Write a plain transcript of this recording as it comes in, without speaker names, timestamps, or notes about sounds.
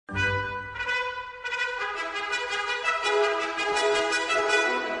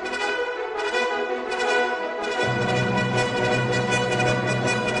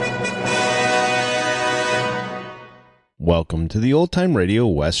Welcome to the Old Time Radio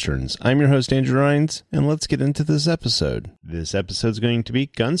Westerns. I'm your host, Andrew Rhines, and let's get into this episode. This episode is going to be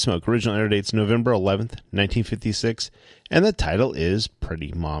Gunsmoke. Original air date's November 11th, 1956, and the title is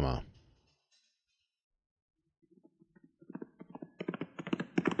Pretty Mama.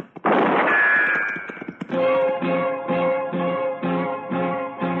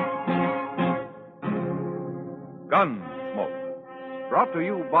 Gunsmoke, brought to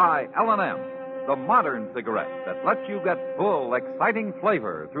you by L&M. The modern cigarette that lets you get full, exciting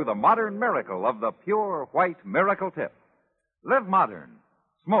flavor through the modern miracle of the pure white miracle tip. Live modern.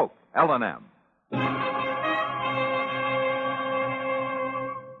 Smoke L&M.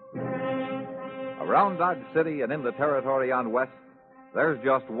 Around Dodge City and in the territory on West, there's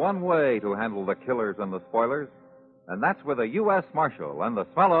just one way to handle the killers and the spoilers, and that's with a U.S. Marshal and the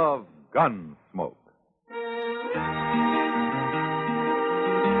smell of gun smoke.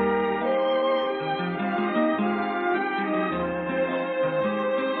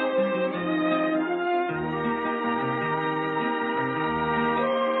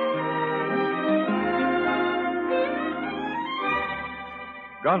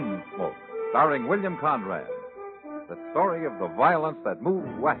 Gunsmoke, starring William Conrad. The story of the violence that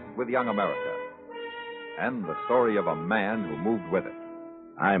moved west with young America. And the story of a man who moved with it.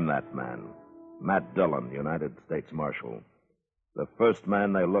 I'm that man. Matt Dillon, United States Marshal. The first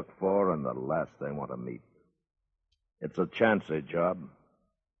man they look for and the last they want to meet. It's a chancy job,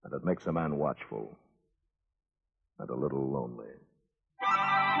 and it makes a man watchful. And a little lonely.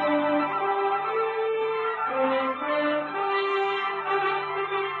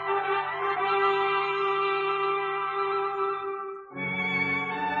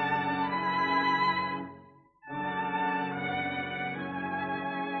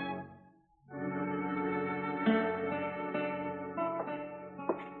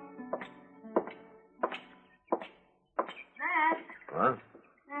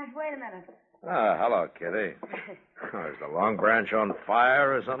 Wait a minute. Hello, Kitty. Is the Long Branch on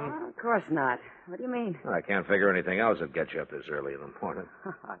fire or something? Oh, of course not. What do you mean? I can't figure anything else that'd get you up this early in the morning.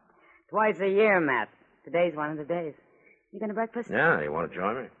 Twice a year, Matt. Today's one of the days. You going to breakfast? Yeah, you want to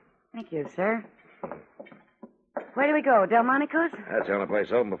join me? Thank you, sir. Where do we go? Delmonico's? That's the only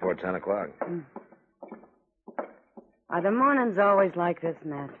place open before 10 o'clock. Are the mornings always like this,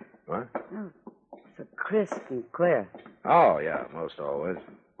 Matt? What? Oh, so crisp and clear. Oh, yeah, most always.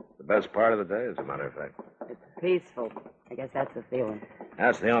 The best part of the day, as a matter of fact. It's peaceful. I guess that's the feeling.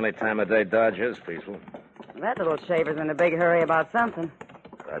 That's the only time of day Dodge is peaceful. That little shaver's in a big hurry about something.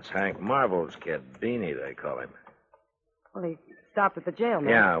 That's Hank Marvel's kid, Beanie, they call him. Well, he stopped at the jail, Matt.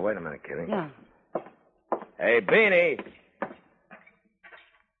 Yeah, wait a minute, Kitty. Yeah. Hey, Beanie.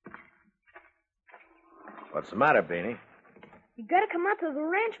 What's the matter, Beanie? You gotta come out to the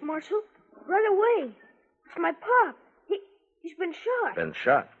ranch, Marshal. Right away. It's my pop. He's been shot. Been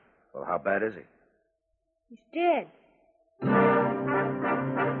shot? Well, how bad is he? He's dead.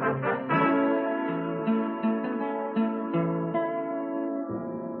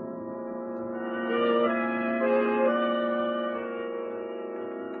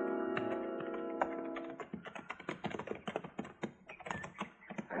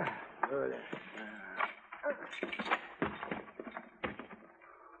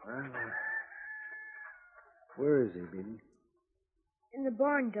 Where is he, Beanie? In the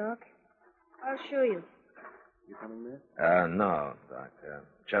barn, Doc. I'll show you. You coming there? No, Doc.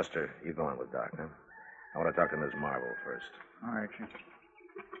 Chester, you go on with Doc, huh? I want to talk to Miss Marvel first. All right, Chief.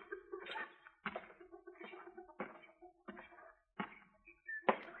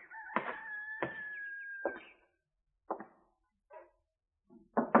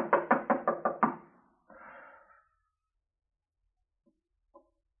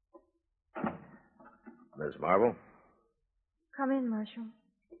 Miss Marvel? Come in, Marshal.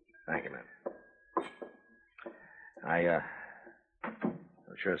 Thank you, ma'am.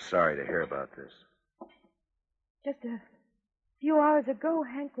 I'm sure sorry to hear about this. Just a few hours ago,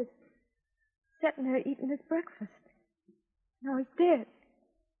 Hank was sitting there eating his breakfast. Now he's dead.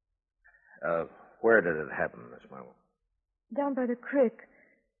 Where did it happen, Miss Marvel? Down by the creek.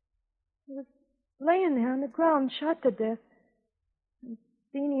 He was laying there on the ground, shot to death. And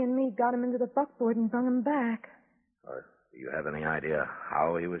Beanie and me got him into the buckboard and brung him back. Do you have any idea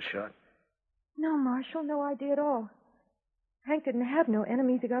how he was shot? No, Marshal, no idea at all. Hank didn't have no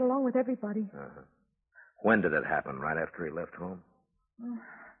enemies. He got along with everybody. Uh-huh. When did it happen? Right after he left home?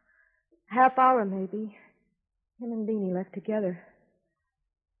 Half hour, maybe. Him and Beanie left together.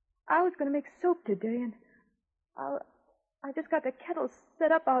 I was going to make soap today, and I just got the kettle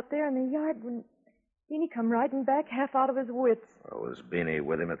set up out there in the yard when Beanie come riding back half out of his wits. Or was Beanie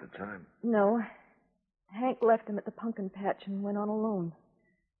with him at the time? No. Hank left him at the pumpkin patch and went on alone.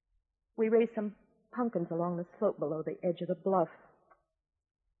 We raised some pumpkins along the slope below the edge of the bluff.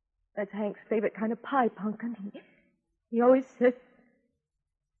 That's Hank's favorite kind of pie pumpkin. He always said...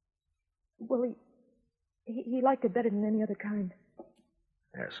 Well, he liked it better than any other kind.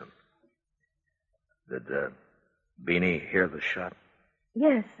 Yes, did Beanie hear the shot?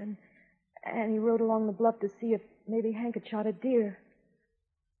 Yes, and he rode along the bluff to see if maybe Hank had shot a deer.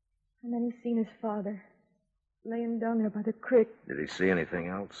 And then he seen his father laying down there by the creek. Did he see anything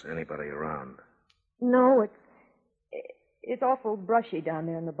else? Anybody around? No, it's awful brushy down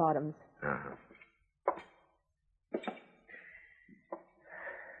there in the bottoms. Uh-huh.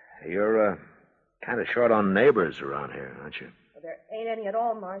 You're kind of short on neighbors around here, aren't you? Well, there ain't any at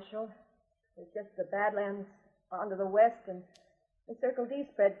all, Marshal. There's just the Badlands on to the west, and the Circle D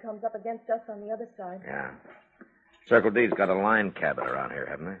spread comes up against us on the other side. Yeah. Circle D's got a line cabin around here,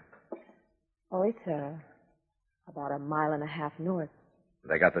 haven't they? Oh, it's about 1.5 miles north.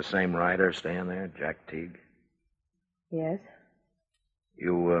 They got the same rider staying there, Jack Teague? Yes.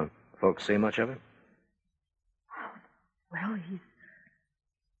 You folks see much of him? Well, he's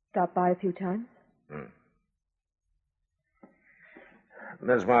stopped by a few times.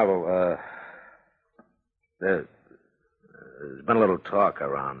 Miss Marvel, there's been a little talk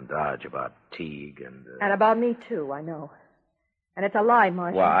around Dodge about Teague and... And about me, too, I know. And it's a lie,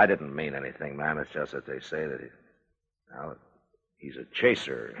 Marshal. Well, I didn't mean anything, ma'am. It's just that they say that he's a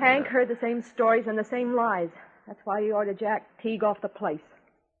chaser. Hank heard the same stories and the same lies. That's why he ordered Jack Teague off the place.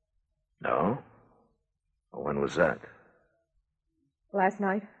 No? Well, when was that? Last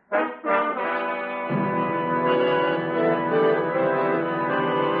night.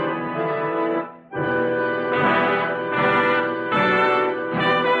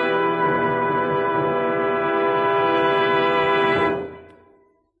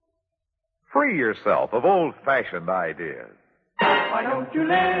 Free yourself of old-fashioned ideas. Why don't you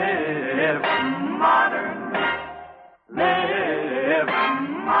live modern? Live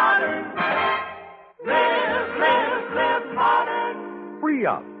modern. Live modern. Free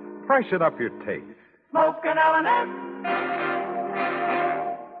up. Freshen up your taste. Smoke an L&M.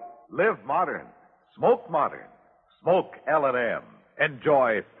 Live modern. Smoke modern. Smoke L&M.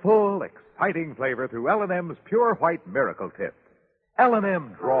 Enjoy full, exciting flavor through L&M's Pure White Miracle Tip.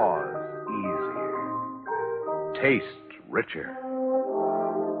 L&M draws easier. Tastes richer.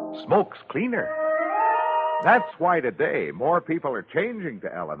 Smokes cleaner. That's why today more people are changing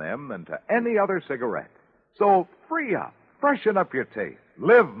to L&M than to any other cigarette. So free up. Freshen up your taste.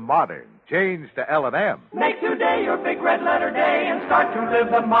 Live modern. Change to L&M. Make today your big red letter day and start to live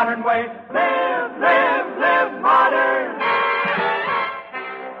the modern way. Live modern.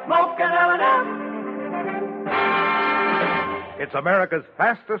 Smoke an L&M. It's America's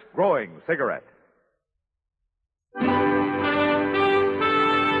fastest growing cigarette.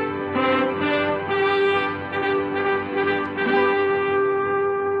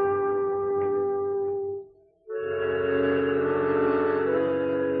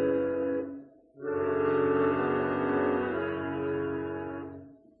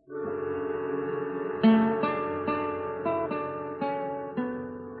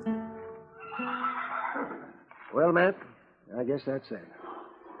 Well, Matt, I guess that's it.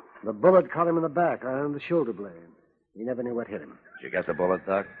 The bullet caught him in the back, on the shoulder blade. He never knew what hit him. Did you get the bullet,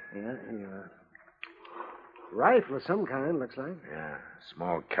 Doc? Yeah, rifle of some kind, looks like. Yeah,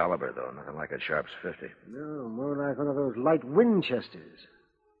 small caliber, though. Nothing like a Sharps 50. No, more like one of those light Winchesters.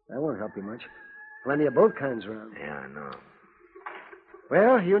 That won't help you much. Plenty of both kinds around. Yeah, I know.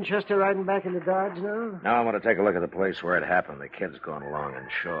 Well, you and Chester riding back into Dodge now? Now I want to take a look at the place where it happened. The kid's going along in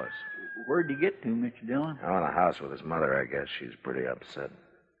shorts. Where'd you get to, Mr. Dillon? I'm in the house with his mother, I guess. She's pretty upset.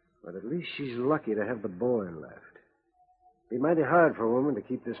 But at least she's lucky to have the boy left. Be mighty hard for a woman to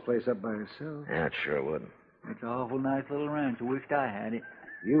keep this place up by herself. Yeah, it sure would. It's an awful nice little ranch. I wished I had it.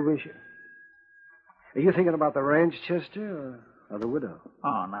 You wish it? Are you thinking about the ranch, Chester, or the widow?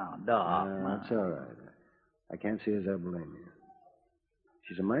 Oh, now, Doc. That's all right. I can't see as I blame you.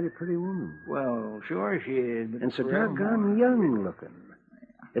 She's a mighty pretty woman. Well, sure she is. But And so doggone young looking.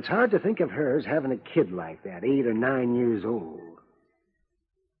 It's hard to think of her as having a kid like that, 8 or 9 years old.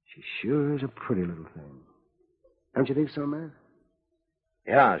 She sure is a pretty little thing. Don't you think so, man?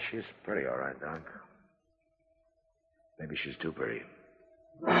 Yeah, she's pretty all right, Doc. Maybe she's too pretty.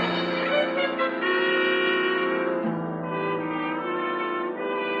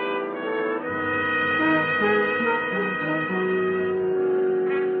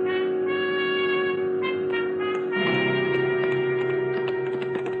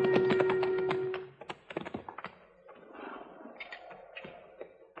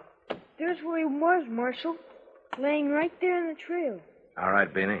 There's where he was, Marshal. Laying right there in the trail. All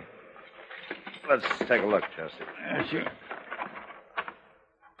right, Beanie. Let's take a look, Chester. Sure.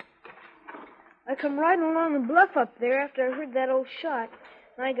 I come riding along the bluff up there after I heard that old shot,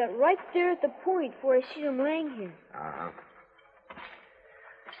 and I got right there at the point where I see him laying here. Uh-huh.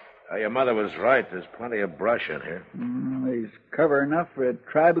 Your mother was right. There's plenty of brush in here. There's cover enough for a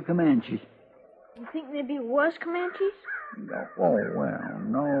tribe of Comanches. You think maybe it was Comanches? Oh, well,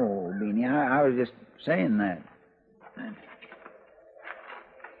 no, Beanie. I was just saying that. There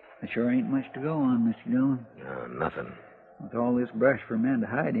sure ain't much to go on, Mr. Dillon. No, nothing. With all this brush for a man to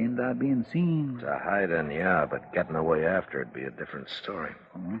hide in without being seen. To hide in, yeah, but getting away after it'd be a different story.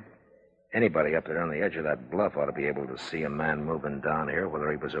 Uh-huh. Anybody up there on the edge of that bluff ought to be able to see a man moving down here,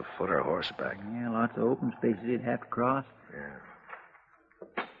 whether he was afoot or horseback. Yeah, lots of open spaces he'd have to cross.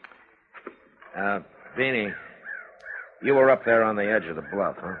 Yeah. Beanie, you were up there on the edge of the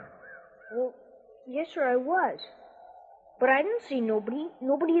bluff, huh? Well, yes, sir, I was. But I didn't see nobody.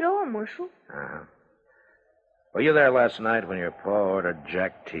 Nobody at all, Marshal. Uh-huh. Were you there last night when your pa ordered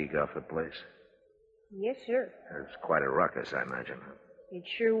Jack Teague off the place? Yes, sir. It was quite a ruckus, I imagine. It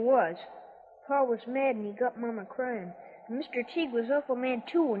sure was. Pa was mad and he got Mama crying. And Mr. Teague was awful mad,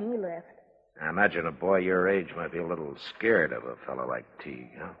 too, when he left. I imagine a boy your age might be a little scared of a fellow like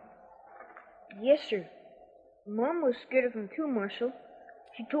Teague, huh? Yes, sir. Mom was scared of him, too, Marshal.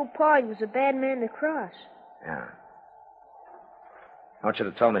 She told Pa he was a bad man to cross. Yeah. I want you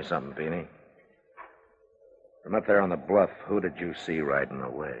to tell me something, Beanie. From up there on the bluff, who did you see riding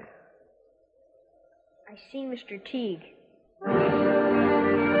away? I seen Mr. Teague.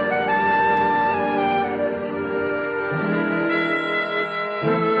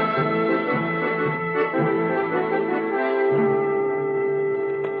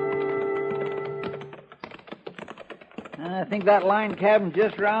 I think that line cabin's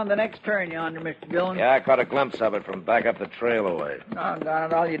just around the next turn yonder, Mr. Dillon. Yeah, I caught a glimpse of it from back up the trail away. Doggone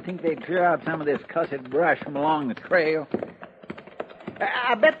it all, you'd think they'd clear out some of this cussed brush from along the trail.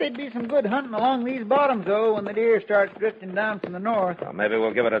 I bet there'd be some good hunting along these bottoms, though, when the deer starts drifting down from the north. Well, maybe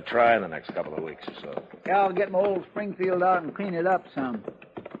we'll give it a try in the next couple of weeks or so. Yeah, I'll get my old Springfield out and clean it up some.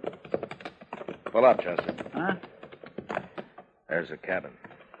 Pull up, Chester. Huh? There's the cabin.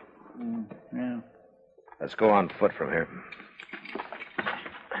 Yeah. Let's go on foot from here.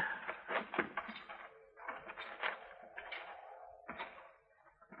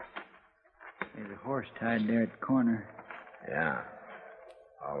 There's a horse tied there at the corner. Yeah.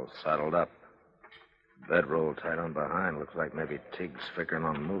 All saddled up. Bedroll tied on behind. Looks like maybe Teague's figuring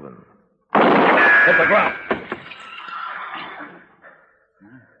on moving. Hit the ground.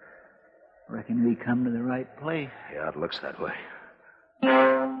 Reckon we come to the right place. Yeah, it looks that way.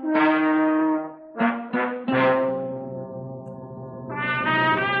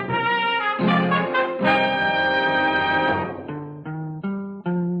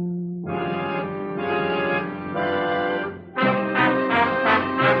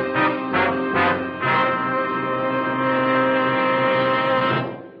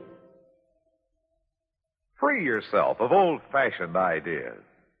 Free yourself of old-fashioned ideas.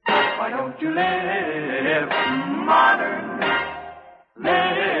 Why don't you live modern?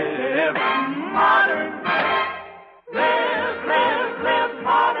 Live modern. Live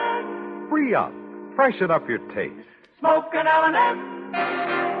modern. Free up. Freshen up your taste. Smoke an L&M.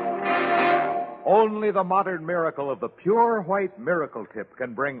 Only the modern miracle of the pure white miracle tip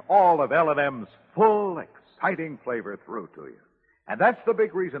can bring all of L&M's full, exciting flavor through to you. And that's the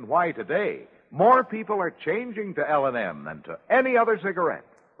big reason why today more people are changing to L&M than to any other cigarette.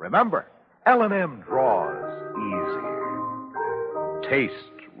 Remember, L&M draws easier, tastes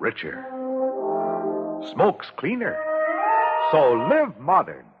richer, smokes cleaner. So live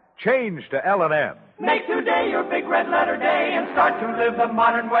modern. Change to L&M. Make today your big red letter day and start to live the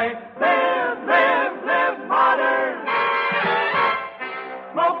modern way. Live modern.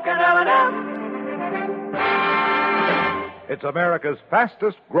 Smoke an L&M. It's America's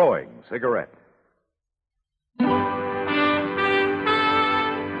fastest growing cigarette.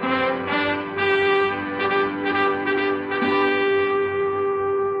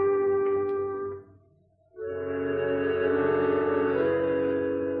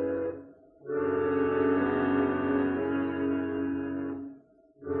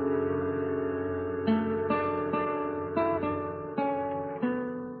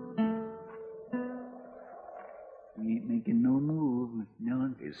 We ain't making no move, Mr.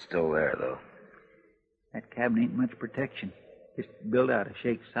 Dillon. He's still there, though. That cabin ain't much protection. Just built out of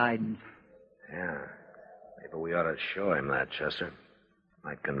shake sidings. Yeah. Maybe we ought to show him that, Chester.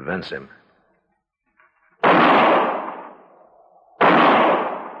 Might convince him.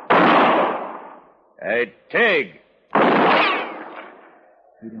 Hey, Tig!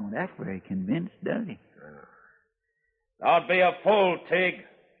 He don't act very convinced, does he? Don't be a fool, Tig.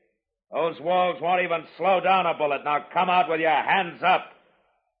 Those walls won't even slow down a bullet. Now come out with your hands up.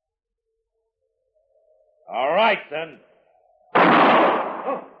 All right, then.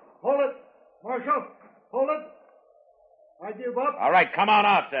 Oh, hold it, Marshal. Hold it. I give up. All right, come on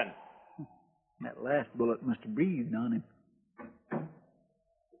out, then. That last bullet must have breathed on him.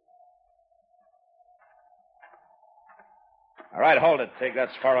 All right, hold it, Tig.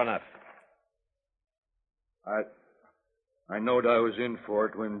 That's far enough. I knowed I was in for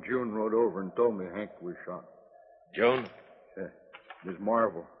it when June rode over and told me Hank was shot. June? Yeah, Miss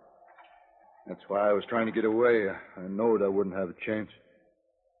Marvel. That's why I was trying to get away. I knowed I wouldn't have a chance.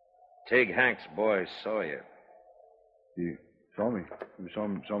 Tig, Hank's boy saw you. You saw me? You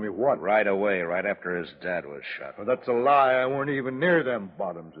saw me what? Right away, right after his dad was shot. Well, that's a lie. I weren't even near them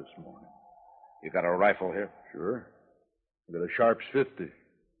bottoms this morning. You got a rifle here? Sure. I got a Sharps 50,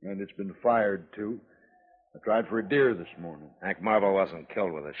 and it's been fired, too. I tried for a deer this morning. Hank Marvel wasn't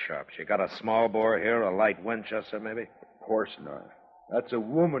killed with a Sharps. You got a small bore here, a light Winchester, maybe? Of course not. That's a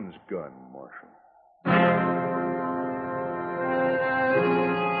woman's gun, Marshal.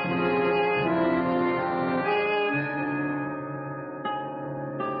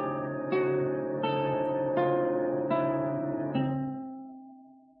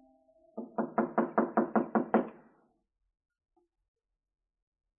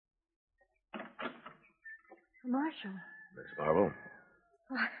 Marshal. Miss Marvel?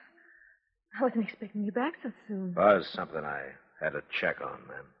 I wasn't expecting you back so soon. Was something I had to check on,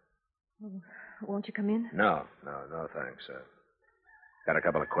 ma'am. Well, won't you come in? No, thanks. Got a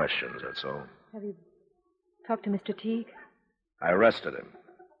couple of questions, that's all. Have you talked to Mr. Teague? I arrested him.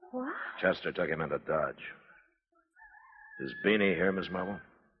 What? Chester took him into Dodge. Is Beanie here, Miss Marvel?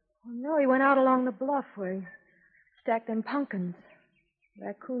 Well, no, he went out along the bluff where he stacked them pumpkins.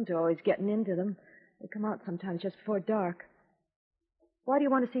 Raccoons are always getting into them. They come out sometimes just before dark. Why do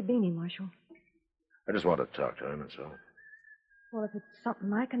you want to see Beanie, Marshal? I just want to talk to him, that's all. Well, if it's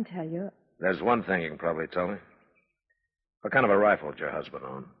something I can tell you... There's one thing you can probably tell me. What kind of a rifle did your husband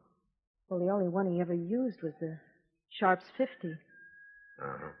own? Well, the only one he ever used was the Sharps 50.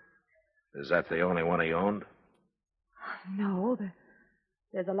 Uh-huh. Is that the only one he owned? No,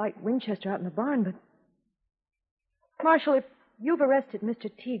 there's a light Winchester out in the barn, but... Marshal, if you've arrested Mr.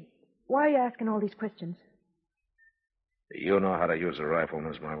 Teague, why are you asking all these questions? Do you know how to use a rifle,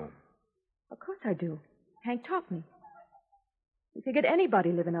 Miss Marvel? Of course I do. Hank taught me. You figured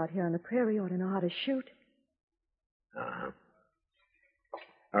anybody living out here on the prairie ought to know how to shoot. Uh-huh.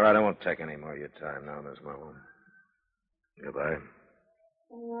 All right, I won't take any more of your time now, Miss Marvel. Goodbye.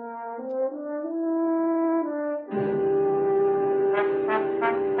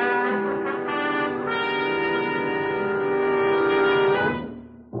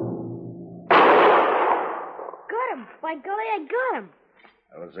 Got him! By golly, I got him!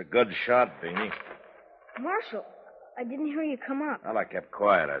 That was a good shot, Beanie. Marshal, I didn't hear you come up. Well, I kept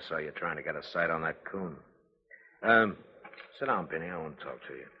quiet. I saw you trying to get a sight on that coon. Sit down, Beanie. I want to talk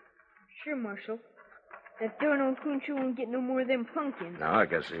to you. Sure, Marshal. That darn old coon sure won't get no more of them pumpkins. No, I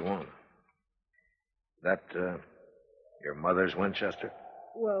guess he won't. That, your mother's Winchester?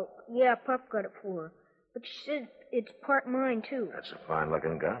 Well, yeah, Pop got it for her. But she said it's part mine, too. That's a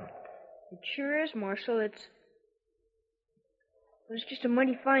fine-looking gun. It sure is, Marshal. It's just a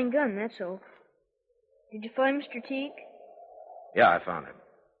mighty fine gun, that's all. Did you find Mr. Teague? Yeah, I found him.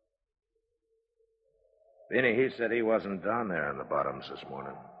 Beanie, he said he wasn't down there in the bottoms this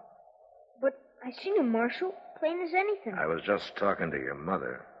morning. But I seen him, Marshal. Plain as anything. I was just talking to your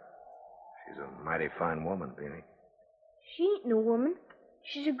mother. She's a mighty fine woman, Beanie. She ain't no woman.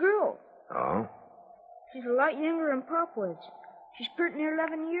 She's a girl. Oh? She's a lot younger than Pop was. She's pretty near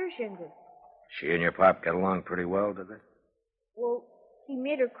 11 years younger. She and your pop get along pretty well, did they? Well, he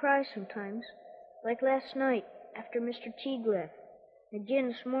made her cry sometimes. Like last night, after Mr. Teague left. And again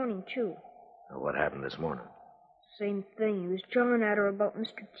this morning, too. What happened this morning? Same thing. He was jawing at her about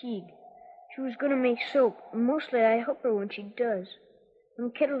Mr. Teague. She was going to make soap, and mostly I help her when she does.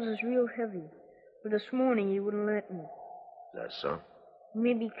 Them kettles is real heavy. But this morning he wouldn't let me. Is that so? He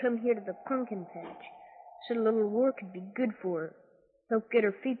made me come here to the pumpkin patch. Said a little work would be good for her. Help get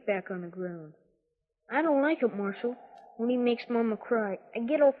her feet back on the ground. I don't like it, Marshal. When he makes Mama cry, I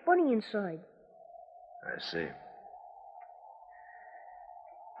get all funny inside. I see.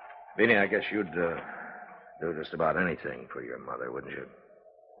 Beanie, I guess you'd do just about anything for your mother, wouldn't you?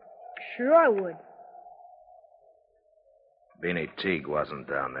 Sure I would. Beanie, Teague wasn't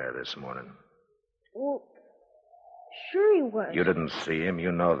down there this morning. Well, Sure he was. You didn't see him.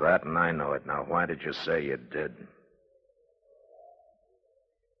 You know that, and I know it. Now, why did you say you did?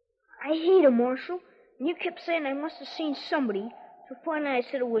 I hate him, Marshal. And you kept saying I must have seen somebody, so finally I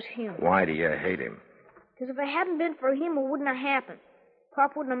said it was him. Why do you hate him? Because if it hadn't been for him, it wouldn't have happened.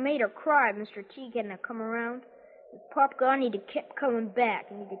 Pop wouldn't have made her cry if Mr. Teague hadn't have come around. If Pop gone, he'd have kept coming back,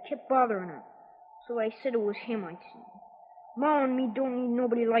 and he'd have kept bothering her. So I said it was him I'd seen. Ma and me don't need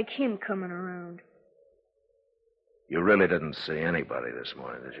nobody like him coming around. You really didn't see anybody this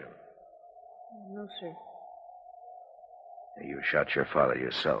morning, did you? No, sir. You shot your father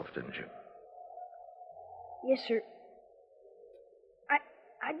yourself, didn't you? Yes, sir.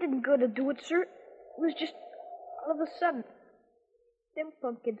 I didn't go to do it, sir. It was just all of a sudden. Them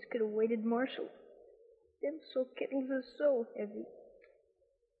pumpkins could have waited, Marshal. Them soap kettles are so heavy.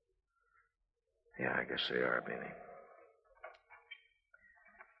 Yeah, I guess they are, Beanie.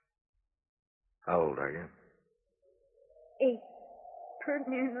 How old are you? 8. Pert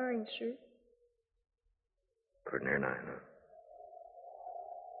near 9, sir. Pretty near 9, huh?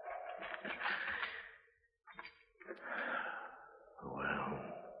 Well,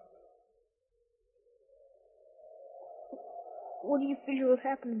 What do you figure will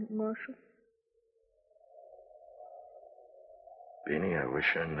happen, Marshal? Beanie, I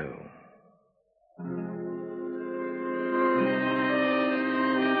wish I knew.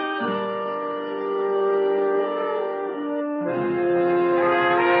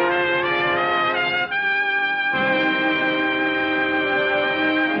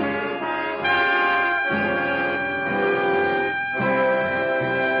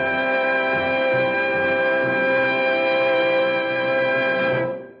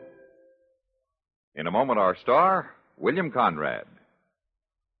 In a moment, our star, William Conrad.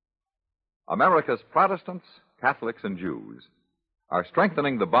 America's Protestants, Catholics, and Jews are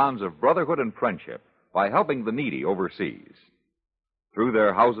strengthening the bonds of brotherhood and friendship by helping the needy overseas. Through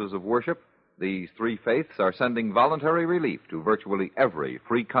their houses of worship, these three faiths are sending voluntary relief to virtually every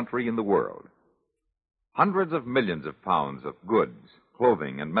free country in the world. Hundreds of millions of pounds of goods,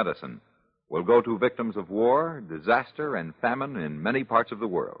 clothing, and medicine will go to victims of war, disaster, and famine in many parts of the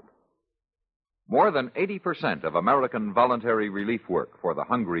world. More than 80% of American voluntary relief work for the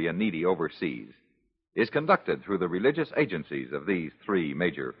hungry and needy overseas is conducted through the religious agencies of these three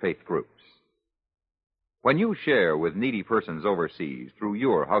major faith groups. When you share with needy persons overseas through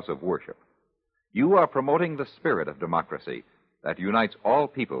your house of worship, you are promoting the spirit of democracy that unites all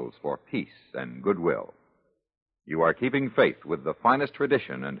peoples for peace and goodwill. You are keeping faith with the finest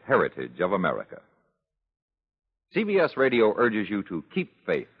tradition and heritage of America. CBS Radio urges you to keep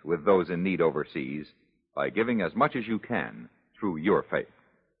faith with those in need overseas by giving as much as you can through your faith.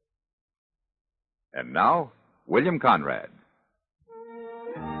 And now, William Conrad.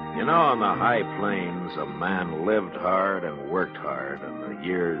 You know, on the high plains, a man lived hard and worked hard, and the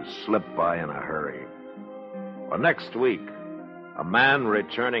years slipped by in a hurry. Well, next week, a man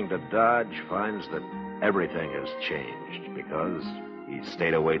returning to Dodge finds that everything has changed because he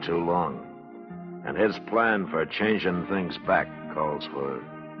stayed away too long. And his plan for changing things back calls for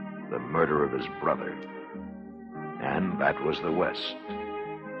the murder of his brother. And that was the West.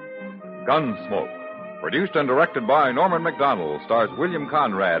 Gunsmoke, produced and directed by Norman MacDonald, stars William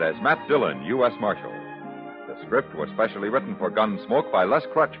Conrad as Matt Dillon, U.S. Marshal. The script was specially written for Gunsmoke by Les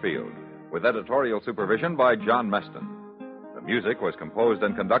Crutchfield, with editorial supervision by John Meston. The music was composed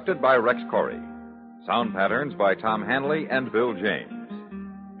and conducted by Rex Corey. Sound patterns by Tom Hanley and Bill James.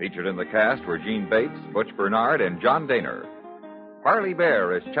 Featured in the cast were Gene Bates, Butch Bernard, and John Daner. Harley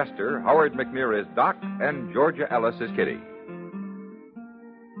Bear is Chester, Howard McNear is Doc, and Georgia Ellis is Kitty.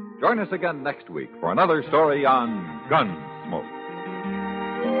 Join us again next week for another story on Gunsmoke.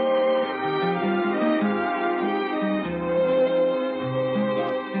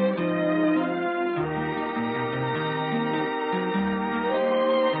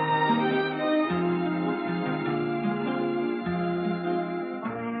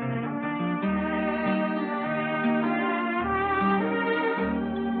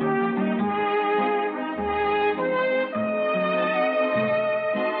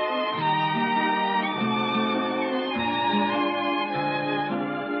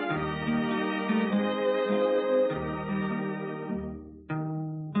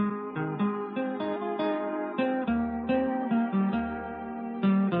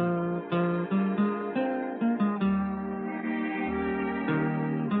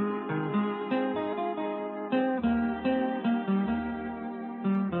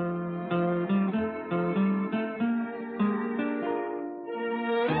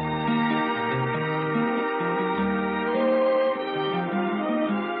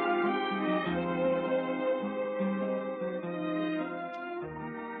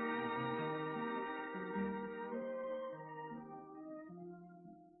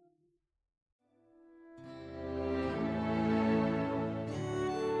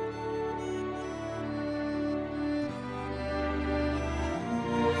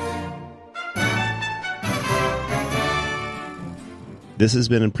 This has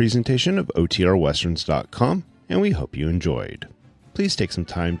been a presentation of OTRWesterns.com, and we hope you enjoyed. Please take some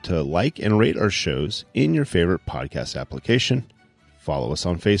time to like and rate our shows in your favorite podcast application. Follow us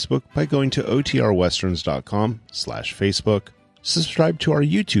on Facebook by going to OTRWesterns.com/Facebook. Subscribe to our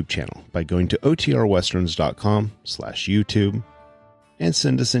YouTube channel by going to OTRWesterns.com/YouTube. And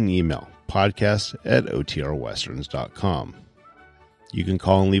send us an email, podcast@OTRWesterns.com. You can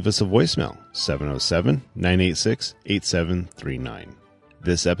call and leave us a voicemail, 707-986-8739.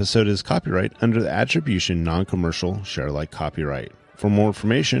 This episode is copyright under the Attribution Non-Commercial Share Alike Copyright. For more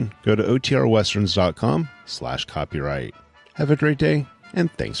information, go to OTRWesterns.com/copyright. Have a great day,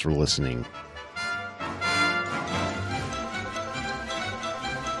 and thanks for listening.